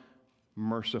become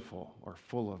merciful or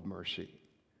full of mercy.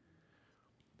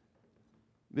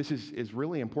 This is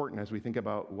really important as we think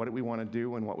about what we want to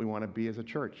do and what we want to be as a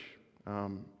church.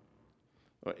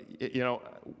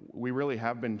 We really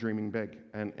have been dreaming big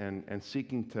and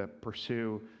seeking to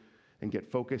pursue and get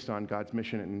focused on God's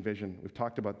mission and vision. We've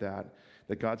talked about that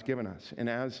God's given us. And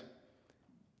as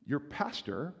your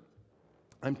pastor,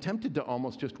 I'm tempted to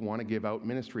almost just want to give out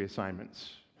ministry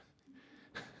assignments.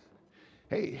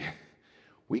 Hey,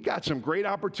 we got some great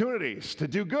opportunities to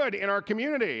do good in our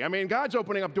community. I mean, God's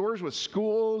opening up doors with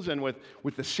schools and with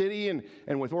the city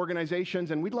and with organizations,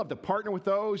 and we'd love to partner with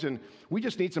those, and we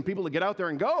just need some people to get out there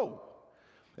and go.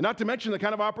 And not to mention the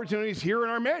kind of opportunities here in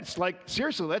our midst. Like,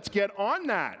 seriously, let's get on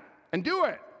that and do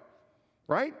it,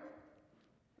 right?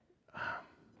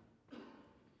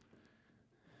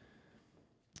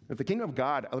 If the kingdom of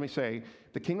God, let me say,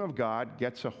 the kingdom of God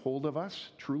gets a hold of us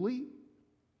truly,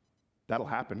 that'll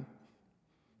happen.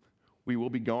 We will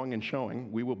be going and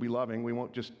showing. We will be loving. We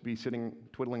won't just be sitting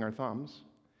twiddling our thumbs.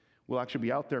 We'll actually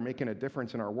be out there making a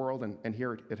difference in our world and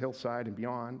here at Hillside and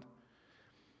beyond.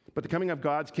 But the coming of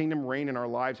God's kingdom reign in our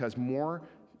lives has more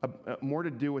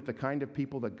to do with the kind of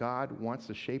people that God wants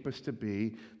to shape us to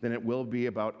be than it will be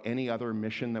about any other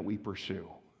mission that we pursue.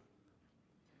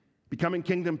 Becoming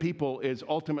kingdom people is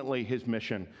ultimately his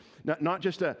mission. Not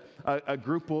just a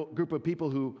group of people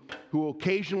who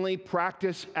occasionally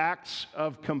practice acts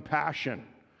of compassion,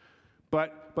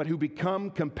 but who become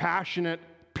compassionate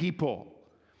people.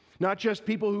 Not just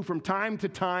people who from time to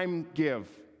time give,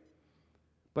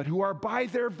 but who are by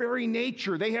their very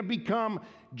nature, they have become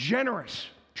generous,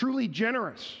 truly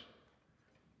generous.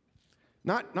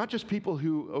 Not just people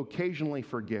who occasionally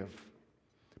forgive,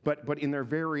 but in their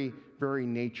very, very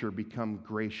nature become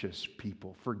gracious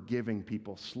people, forgiving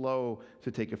people, slow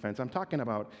to take offense. I'm talking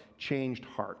about changed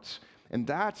hearts. And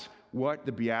that's what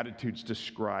the Beatitudes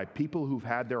describe, people who've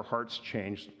had their hearts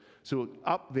changed. So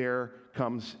up there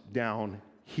comes down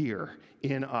here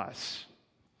in us.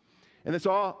 And this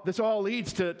all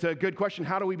leads to a good question.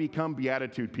 How do we become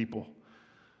Beatitude people?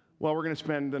 Well, we're going to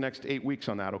spend the next 8 weeks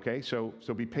on that, okay? So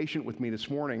be patient with me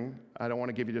this morning. I don't want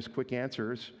to give you just quick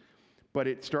answers, but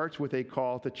it starts with a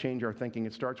call to change our thinking.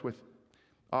 It starts with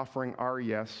offering our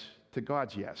yes to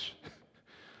God's yes.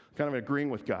 Kind of agreeing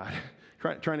with God,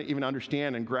 trying to even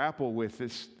understand and grapple with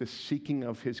this seeking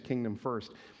of his kingdom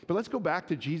first. But let's go back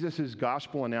to Jesus'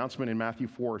 gospel announcement in Matthew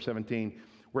 4:17,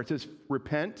 where it says,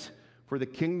 repent, for the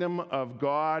kingdom of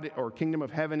God or kingdom of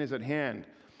heaven is at hand.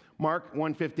 Mark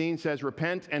 1:15 says,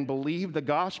 repent and believe the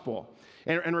gospel.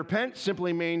 And repent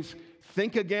simply means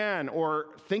think again or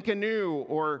think anew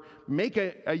or make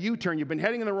a U-turn. You've been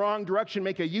heading in the wrong direction,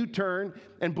 make a U-turn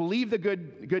and believe the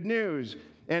good news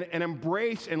and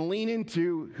embrace and lean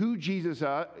into who Jesus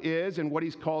is and what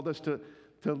he's called us to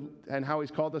and how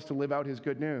he's called us to live out his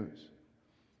good news.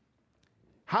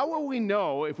 How will we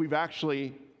know if we've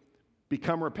actually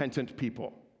become repentant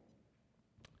people?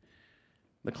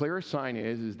 The clearest sign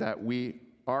is that we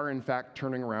are in fact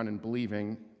turning around and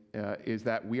believing is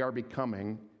that we are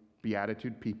becoming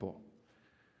Beatitude people.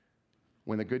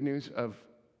 When the good news of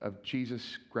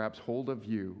Jesus grabs hold of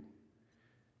you,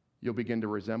 you'll begin to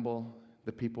resemble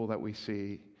the people that we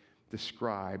see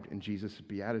described in Jesus'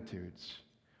 Beatitudes.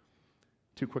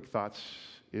 2 quick thoughts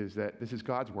is that this is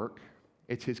God's work.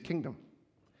 It's his kingdom.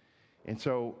 And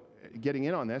so getting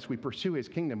in on this, we pursue his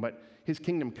kingdom, but his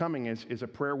kingdom coming is a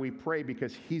prayer we pray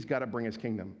because he's got to bring his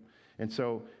kingdom. And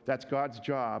so that's God's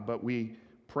job, but we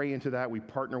pray into that, we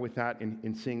partner with that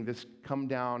in seeing this come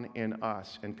down in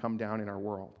us and come down in our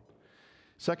world.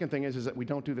 Second thing is that we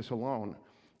don't do this alone.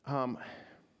 I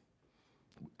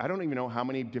don't even know how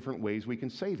many different ways we can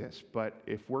say this, but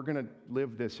if we're going to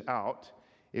live this out,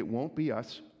 it won't be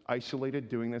us isolated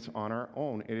doing this on our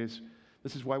own.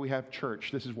 This is why we have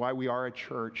church. This is why we are a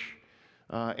church.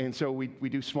 And so we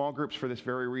do small groups for this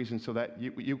very reason, so that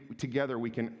together we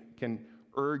can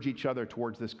urge each other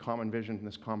towards this common vision and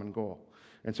this common goal.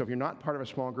 And so if you're not part of a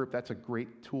small group, that's a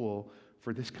great tool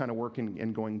for this kind of work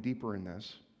and going deeper in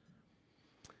this.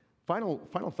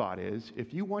 Final thought is,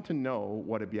 if you want to know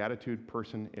what a Beatitude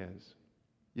person is,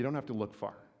 you don't have to look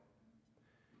far.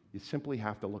 You simply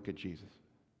have to look at Jesus.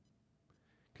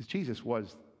 Because Jesus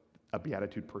was a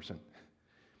Beatitude person.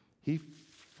 He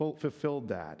fulfilled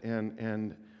that.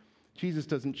 And Jesus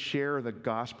doesn't share the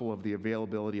gospel of the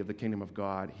availability of the kingdom of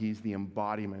God. He's the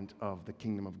embodiment of the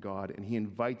kingdom of God. And he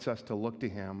invites us to look to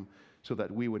him so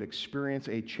that we would experience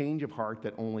a change of heart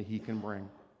that only he can bring.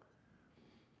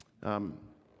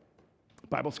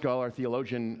 Bible scholar,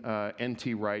 theologian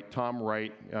N.T. Wright, Tom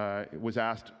Wright, was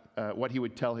asked what he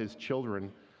would tell his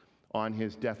children on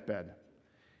his deathbed.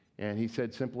 And he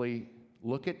said simply,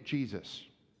 look at Jesus.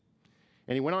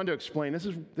 And he went on to explain,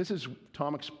 this is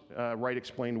Tom Wright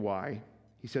explained why.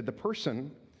 He said, the person,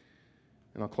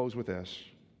 and I'll close with this,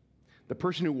 the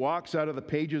person who walks out of the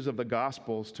pages of the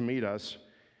Gospels to meet us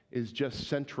is just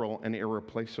central and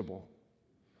irreplaceable.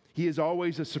 He is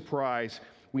always a surprise.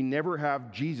 We never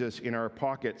have Jesus in our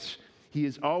pockets. He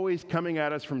is always coming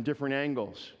at us from different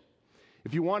angles.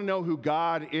 If you want to know who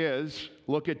God is,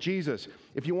 look at Jesus.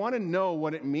 If you want to know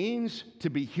what it means to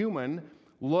be human,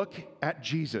 look at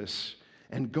Jesus.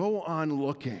 And go on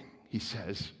looking, he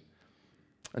says,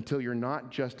 until you're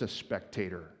not just a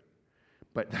spectator,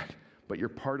 but you're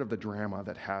part of the drama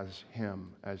that has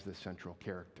him as the central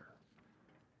character.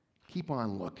 Keep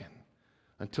on looking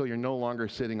until you're no longer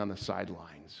sitting on the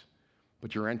sidelines,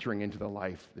 but you're entering into the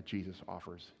life that Jesus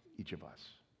offers each of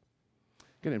us.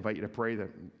 going to invite you to pray. The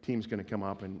team's going to come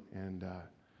up and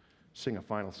sing a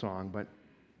final song. But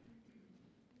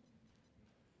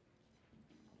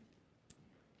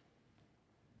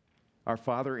our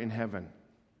Father in heaven,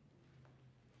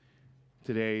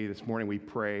 today, this morning, we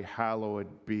pray, hallowed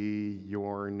be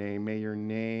your name. May your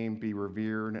name be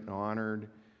revered and honored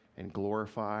and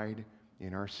glorified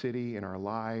in our city, in our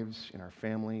lives, in our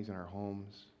families, in our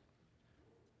homes.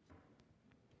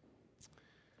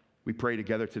 We pray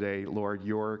together today, Lord,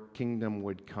 your kingdom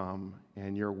would come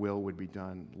and your will would be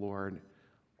done, Lord,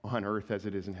 on earth as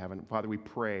it is in heaven. Father, we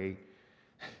pray,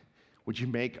 would you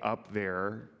make up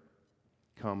there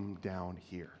come down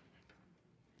here?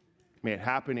 May it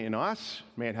happen in us.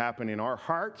 May it happen in our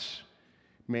hearts.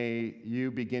 May you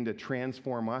begin to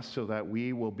transform us so that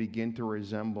we will begin to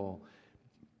resemble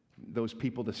those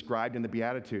people described in the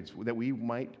Beatitudes, that we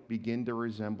might begin to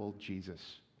resemble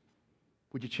Jesus.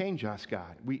 Would you change us,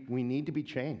 God? We need to be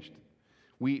changed.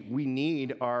 We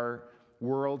need our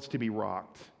worlds to be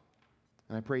rocked.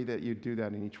 And I pray that you do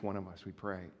that in each one of us, we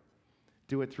pray.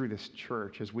 Do it through this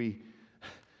church as we,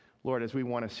 Lord, as we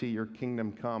want to see your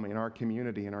kingdom come in our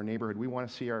community, in our neighborhood. We want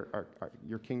to see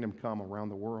your kingdom come around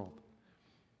the world.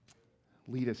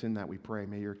 Lead us in that, we pray.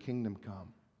 May your kingdom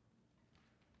come.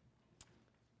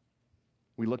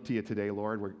 We look to you today,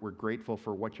 Lord. We're grateful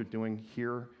for what you're doing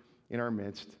here in our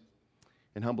midst,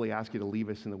 and humbly ask you to leave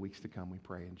us in the weeks to come, we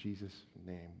pray. In Jesus'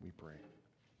 name we pray.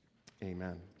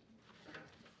 Amen.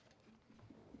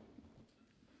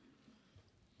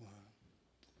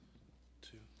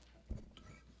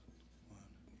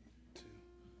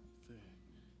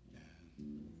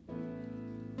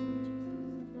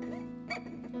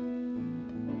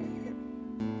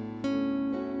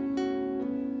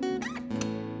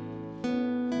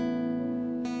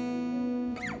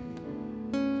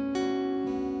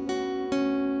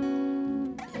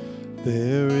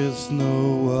 There is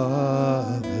no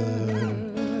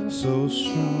other so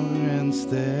strong and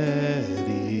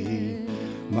steady.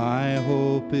 My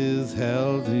hope is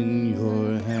held in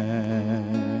your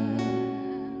hand.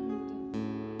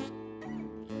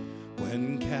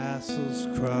 When castles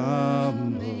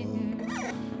crumble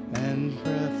and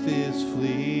breath is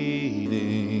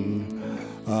fleeting,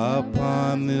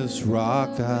 upon this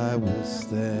rock I will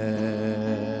stand.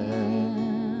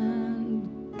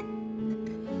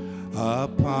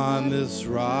 Upon this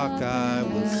rock I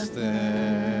will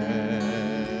stand.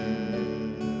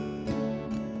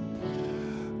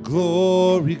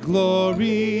 Glory,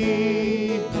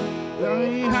 glory,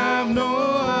 we have no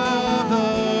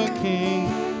other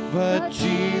King but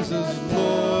Jesus,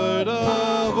 Lord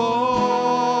of all.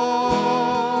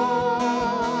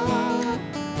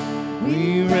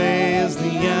 We raise the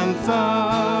anthem,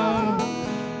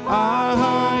 our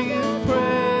highest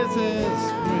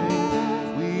praises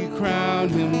bring. We crown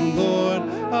him Lord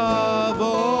of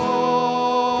all.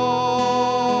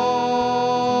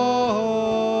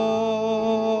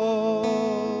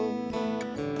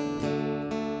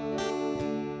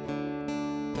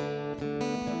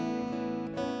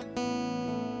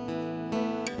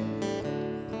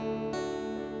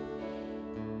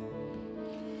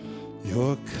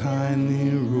 Your kindly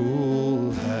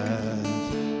rule has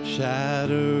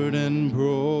shattered and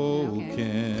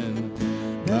broken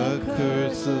the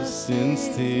curse of sin's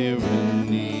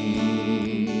tyranny.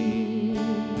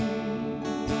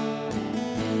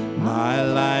 My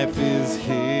life is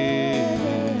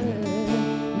hidden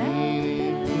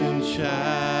in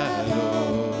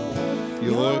shadow.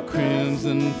 Your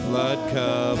crimson flood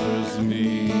covers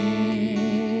me.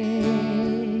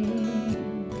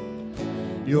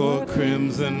 Your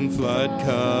crimson flood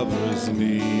covers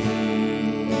me.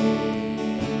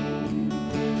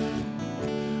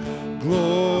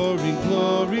 Glory,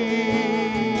 glory,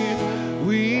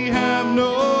 we have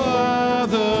no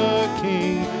other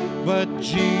King but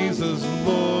Jesus,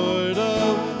 Lord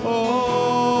of all.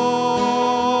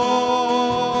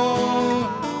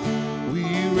 We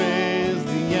raise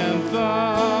the anthem,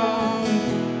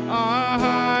 our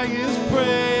highest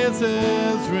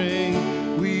praises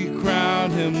ring. We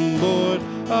crown him Lord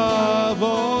of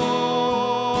all.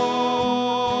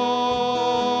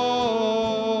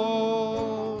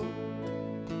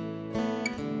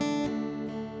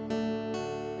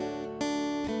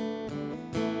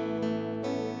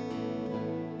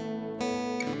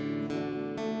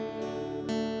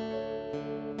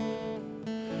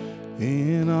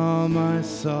 In all my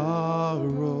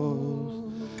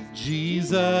sorrows,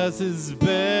 Jesus is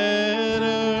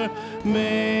better.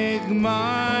 Make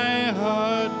my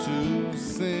heart to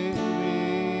sing.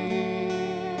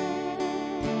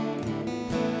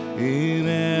 In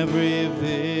every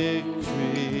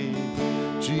victory,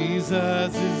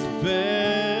 Jesus is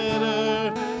better.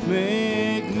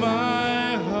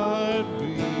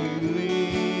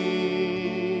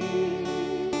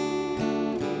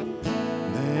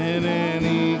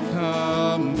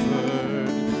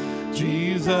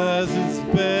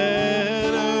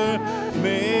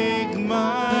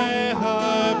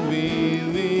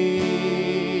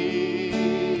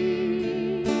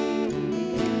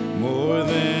 more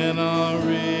than our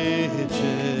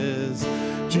riches.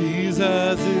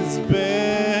 Jesus is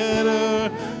better.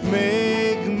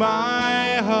 Make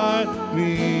my heart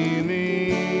believe.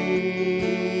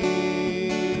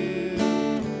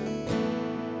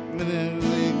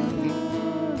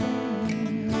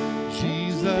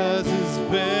 Jesus is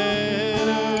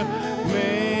better.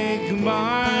 Make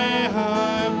my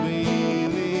heart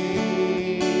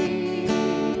believe.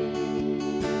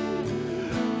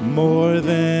 More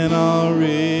than our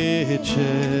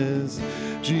riches.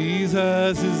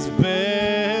 Jesus is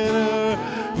better.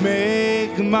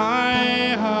 Make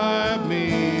my heart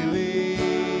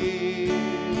believe.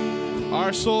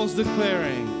 Our souls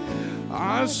declaring.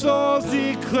 Our souls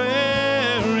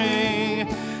declaring.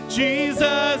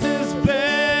 Jesus is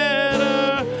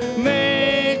better.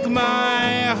 Make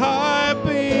my heart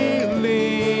believe.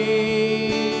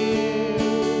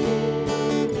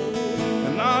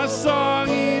 And our song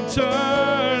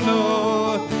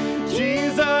eternal.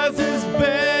 Jesus is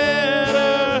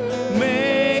better.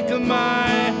 Make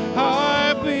my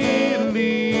heart believe.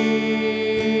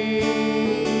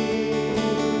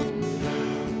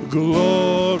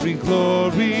 Glory,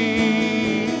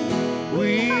 glory.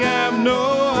 We have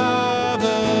no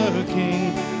other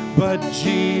King but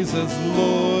Jesus,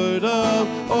 Lord of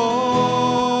all.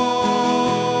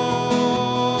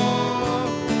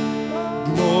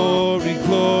 Glory,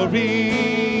 glory.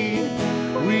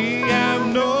 We have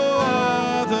no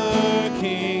other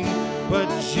King but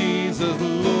Jesus,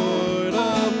 Lord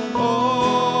of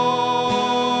all.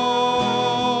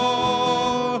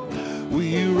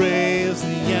 We raise the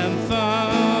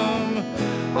anthem,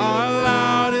 our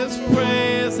loudest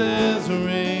praises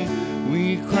ring.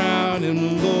 We crown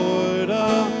him Lord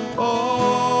of all.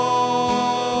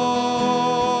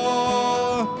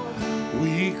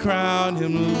 We crown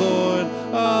him Lord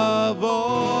of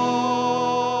all.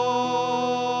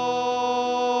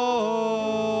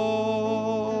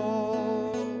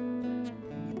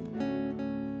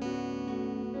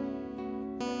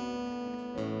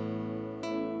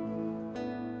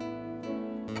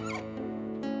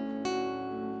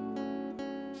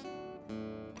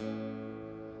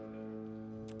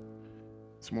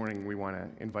 This morning, we want to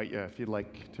invite you, if you'd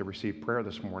like to receive prayer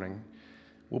this morning,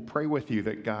 we'll pray with you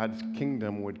that God's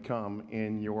kingdom would come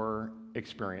in your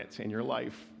experience, in your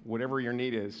life. Whatever your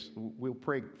need is, we'll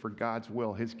pray for God's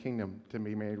will, his kingdom to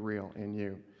be made real in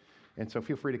you. And so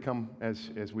feel free to come,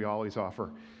 as we always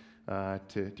offer,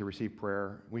 to receive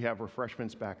prayer. We have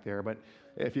refreshments back there, but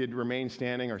if you'd remain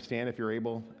standing or stand if you're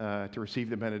able to receive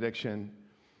the benediction,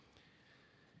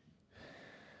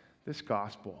 this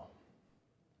gospel,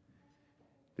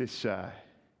 this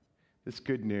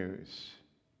good news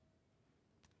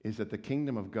is that the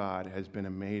kingdom of God has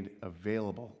been made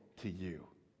available to you.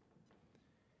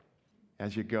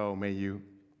 As you go, may you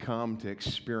come to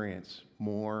experience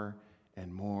more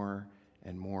and more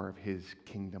and more of his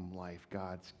kingdom life,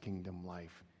 God's kingdom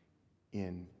life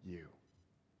in you.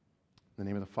 In the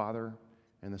name of the Father,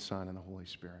 and the Son, and the Holy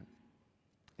Spirit.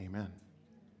 Amen.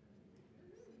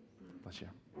 Bless you.